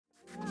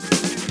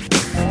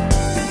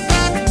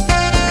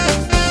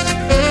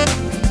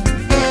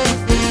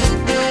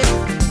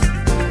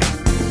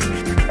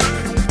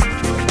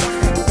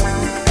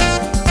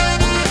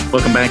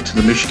Welcome back to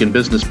the Michigan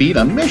Business Beat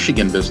on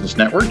Michigan Business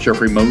Network.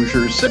 Jeffrey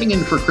Mosier sitting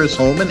in for Chris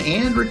Holman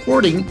and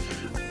recording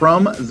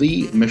from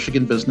the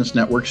Michigan Business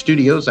Network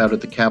studios out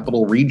at the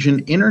Capital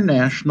Region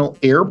International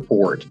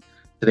Airport.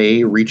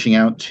 Today, reaching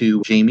out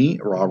to Jamie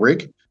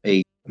Rahrig,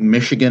 a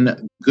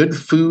Michigan Good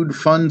Food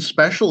Fund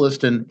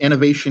Specialist and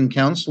Innovation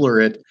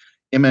Counselor at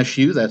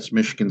MSU, that's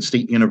Michigan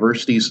State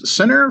University's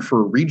Center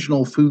for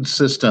Regional Food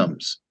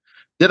Systems.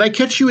 Did I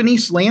catch you in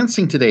East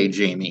Lansing today,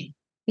 Jamie?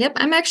 Yep,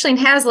 I'm actually in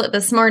Hazlitt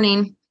this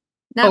morning.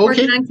 Not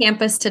working on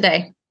campus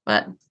today,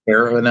 but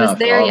fair enough. Was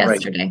there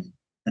yesterday.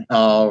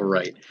 All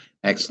right.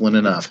 Excellent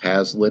enough.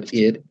 Hazlitt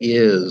it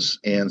is.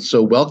 And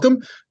so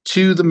welcome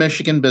to the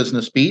Michigan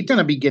Business Beat. Going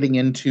to be getting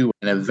into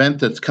an event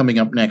that's coming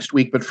up next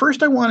week. But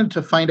first, I wanted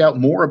to find out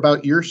more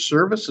about your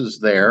services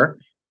there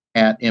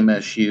at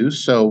MSU.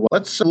 So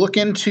let's look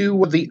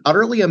into the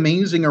utterly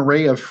amazing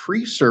array of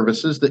free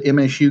services that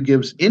MSU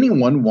gives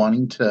anyone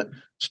wanting to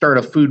start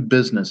a food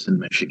business in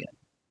Michigan.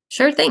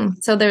 Sure thing.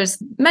 So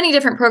there's many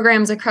different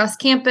programs across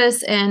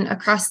campus and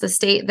across the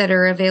state that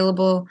are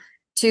available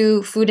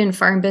to food and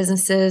farm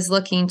businesses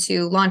looking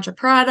to launch a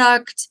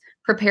product,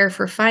 prepare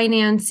for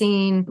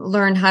financing,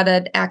 learn how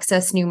to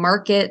access new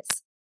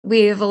markets.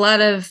 We have a lot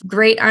of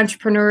great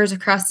entrepreneurs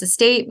across the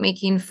state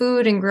making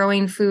food and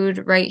growing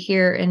food right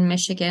here in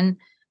Michigan.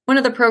 One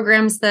of the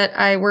programs that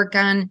I work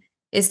on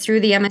is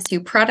through the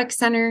MSU Product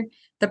Center.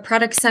 The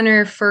Product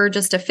Center, for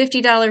just a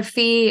 $50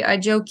 fee, I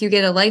joke you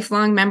get a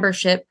lifelong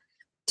membership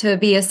to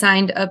be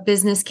assigned a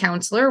business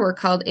counselor. We're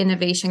called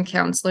innovation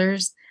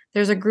counselors.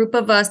 There's a group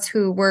of us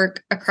who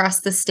work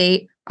across the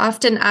state,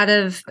 often out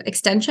of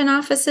extension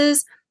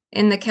offices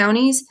in the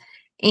counties,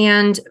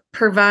 and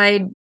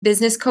provide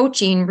business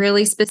coaching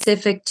really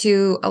specific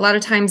to, a lot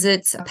of times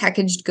it's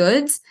packaged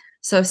goods.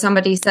 So if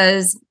somebody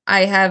says,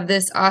 I have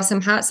this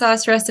awesome hot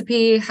sauce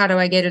recipe, how do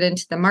I get it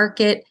into the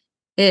market?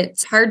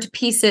 It's hard to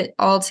piece it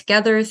all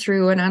together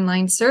through an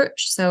online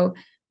search. So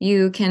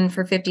you can,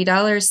 for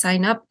 $50,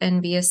 sign up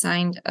and be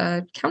assigned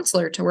a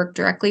counselor to work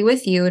directly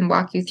with you and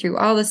walk you through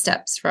all the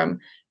steps from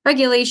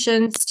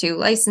regulations to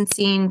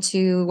licensing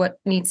to what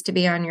needs to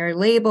be on your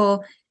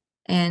label,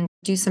 and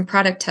do some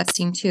product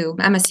testing too.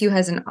 MSU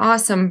has an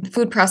awesome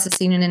food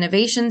processing and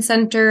innovation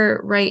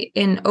center right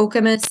in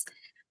Okemos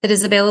that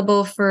is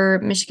available for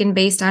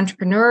Michigan-based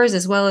entrepreneurs,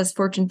 as well as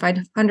Fortune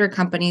 500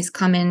 companies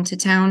come into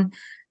town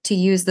to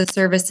use the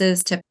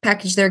services to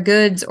package their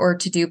goods or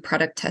to do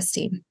product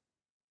testing.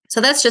 So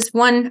that's just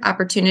one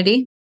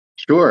opportunity.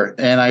 Sure.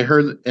 And I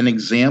heard an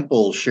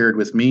example shared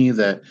with me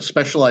that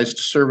specialized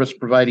service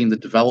providing the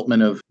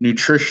development of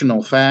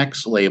nutritional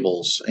facts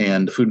labels,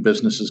 and food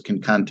businesses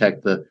can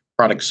contact the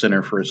Product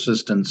Center for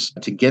assistance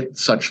to get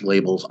such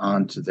labels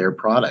onto their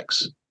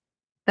products.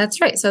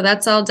 That's right. So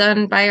that's all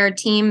done by our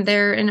team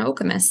there in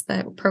Okemos,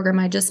 the program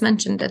I just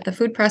mentioned at the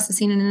Food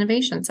Processing and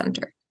Innovation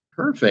Center.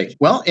 Perfect.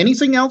 Well,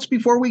 anything else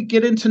before we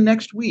get into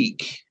next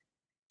week?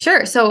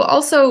 Sure. So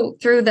also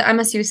through the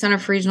MSU Center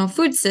for Regional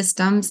Food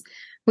Systems,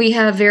 we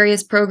have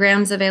various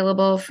programs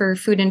available for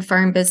food and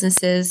farm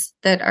businesses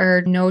that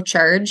are no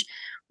charge.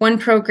 One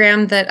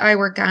program that I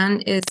work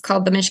on is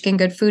called the Michigan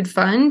Good Food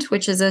Fund,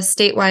 which is a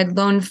statewide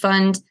loan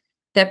fund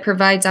that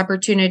provides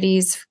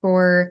opportunities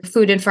for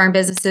food and farm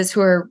businesses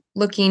who are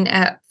looking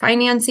at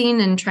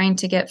financing and trying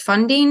to get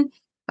funding.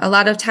 A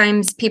lot of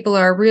times people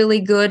are really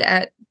good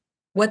at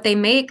what they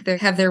make. They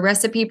have their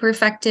recipe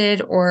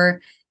perfected, or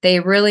they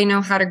really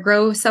know how to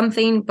grow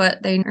something,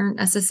 but they aren't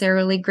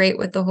necessarily great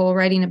with the whole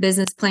writing a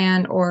business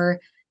plan or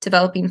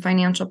developing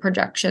financial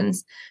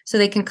projections. So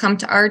they can come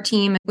to our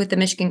team with the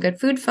Michigan Good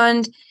Food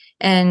Fund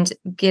and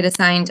get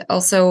assigned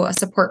also a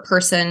support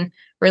person,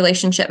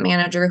 relationship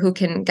manager, who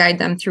can guide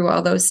them through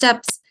all those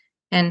steps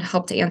and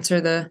help to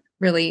answer the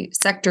really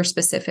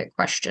sector-specific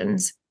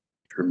questions.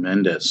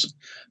 Tremendous.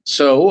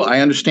 So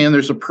I understand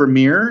there's a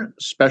premier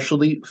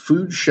specialty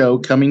food show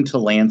coming to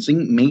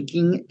Lansing,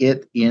 Making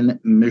It in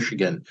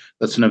Michigan.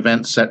 That's an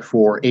event set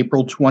for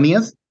April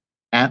 20th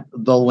at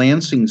the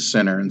Lansing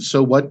Center. And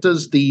so what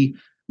does the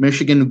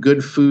Michigan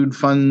Good Food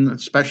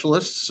Fund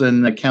Specialists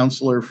and a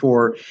counselor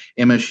for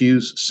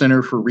MSU's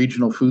Center for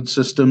Regional Food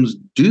Systems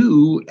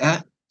do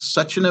at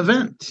such an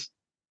event?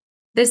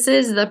 This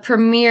is the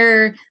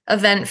premier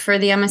event for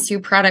the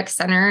MSU Product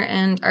Center,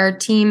 and our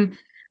team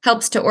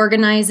helps to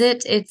organize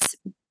it. It's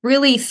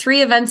really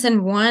 3 events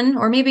in one,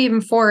 or maybe even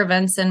 4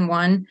 events in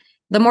one.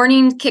 The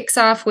morning kicks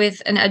off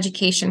with an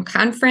education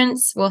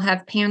conference. We'll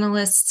have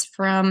panelists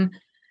from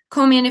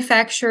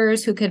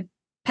co-manufacturers who could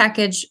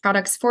package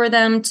products for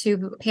them,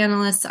 to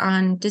panelists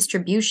on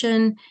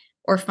distribution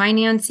or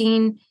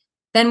financing.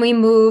 Then we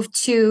move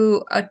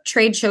to a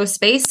trade show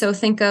space. So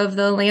think of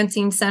the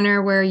Lansing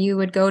Center where you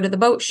would go to the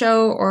boat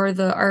show or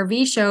the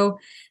RV show.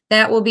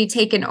 That will be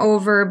taken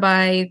over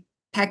by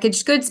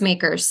packaged goods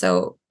makers.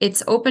 So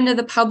it's open to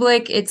the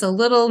public. It's a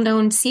little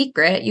known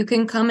secret. You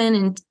can come in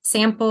and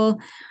sample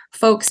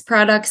folks'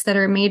 products that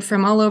are made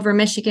from all over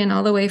Michigan,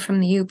 all the way from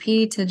the UP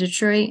to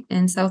Detroit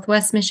and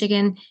Southwest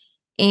Michigan,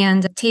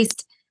 and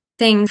taste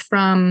things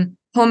from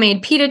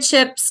homemade pita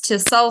chips to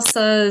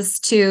salsas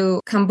to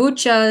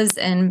kombuchas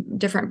and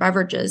different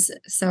beverages.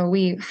 So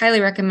we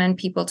highly recommend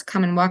people to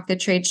come and walk the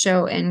trade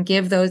show and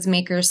give those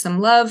makers some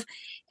love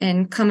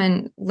and come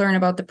and learn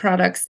about the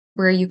products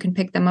where you can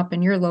pick them up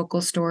in your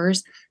local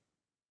stores.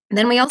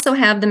 Then we also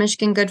have the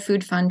Michigan Good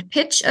Food Fund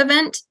pitch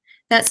event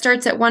that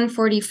starts at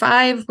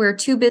 1:45, where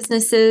two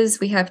businesses,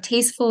 we have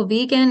Tasteful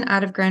Vegan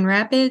out of Grand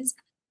Rapids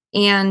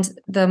and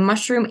the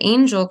Mushroom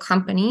Angel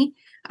Company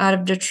out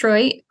of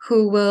Detroit,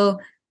 who will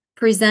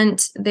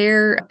present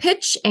their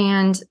pitch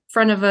and in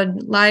front of a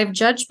live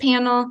judge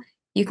panel.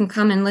 You can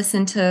come and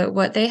listen to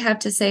what they have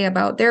to say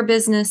about their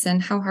business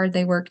and how hard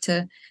they work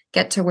to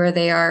get to where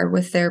they are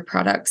with their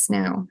products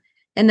now.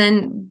 And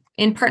then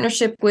in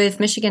partnership with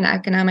Michigan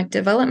Economic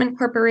Development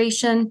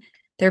Corporation,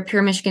 their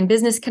Pure Michigan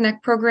Business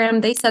Connect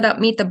program, they set up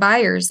Meet the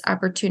Buyers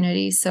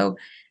opportunities. So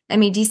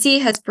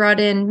MEDC has brought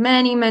in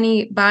many,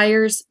 many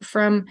buyers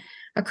from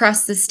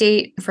across the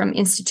state, from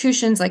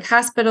institutions like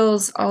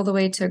hospitals all the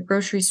way to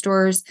grocery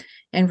stores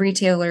and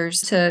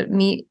retailers to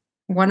meet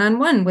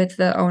one-on-one with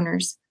the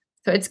owners.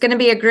 So it's going to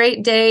be a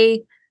great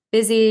day,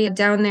 busy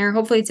down there.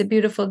 Hopefully it's a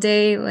beautiful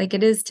day like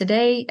it is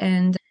today,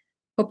 and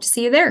hope to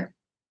see you there.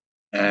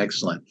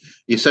 Excellent.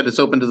 You said it's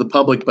open to the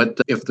public, but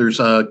if there's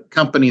a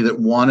company that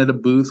wanted a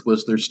booth,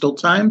 was there still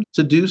time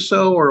to do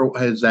so, or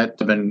has that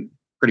been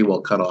pretty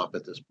well cut off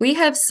at this point? We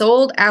have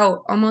sold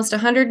out. Almost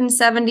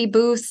 170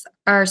 booths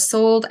are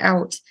sold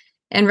out.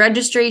 And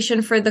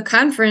registration for the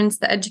conference,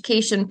 the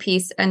education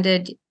piece,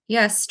 ended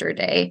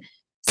yesterday.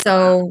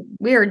 So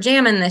we are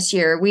jamming this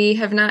year. We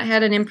have not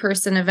had an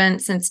in-person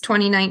event since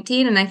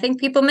 2019, and I think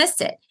people missed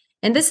it.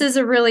 And this is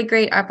a really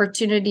great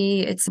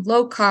opportunity. It's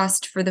low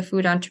cost for the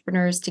food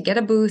entrepreneurs to get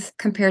a booth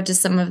compared to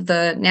some of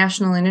the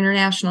national and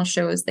international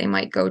shows they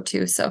might go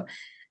to. So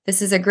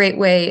this is a great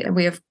way.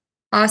 We have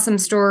awesome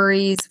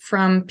stories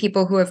from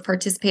people who have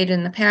participated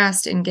in the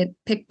past and get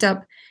picked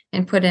up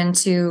and put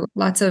into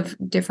lots of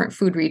different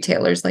food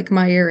retailers like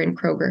Meijer and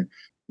Kroger.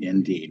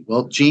 Indeed.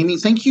 Well, Jamie,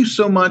 thank you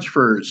so much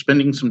for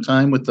spending some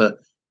time with the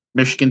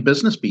Michigan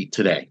Business Beat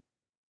today.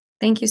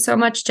 Thank you so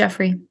much,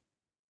 Jeffrey.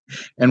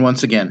 And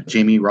once again,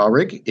 Jamie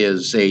Rahrig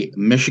is a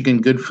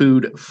Michigan Good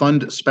Food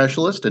Fund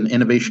Specialist and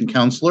Innovation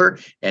Counselor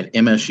at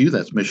MSU,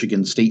 that's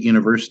Michigan State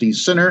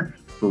University's Center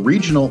for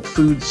Regional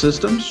Food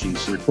Systems.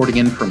 She's reporting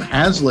in from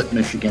Hazlet,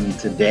 Michigan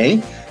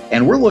today,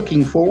 and we're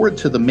looking forward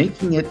to the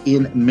Making It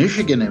in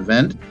Michigan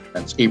event.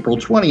 That's April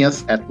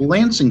 20th at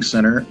Lansing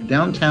Center,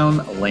 downtown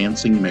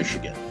Lansing,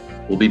 Michigan.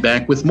 We'll be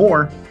back with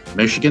more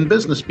Michigan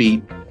Business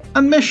Beat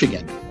on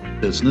Michigan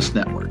Business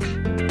Network.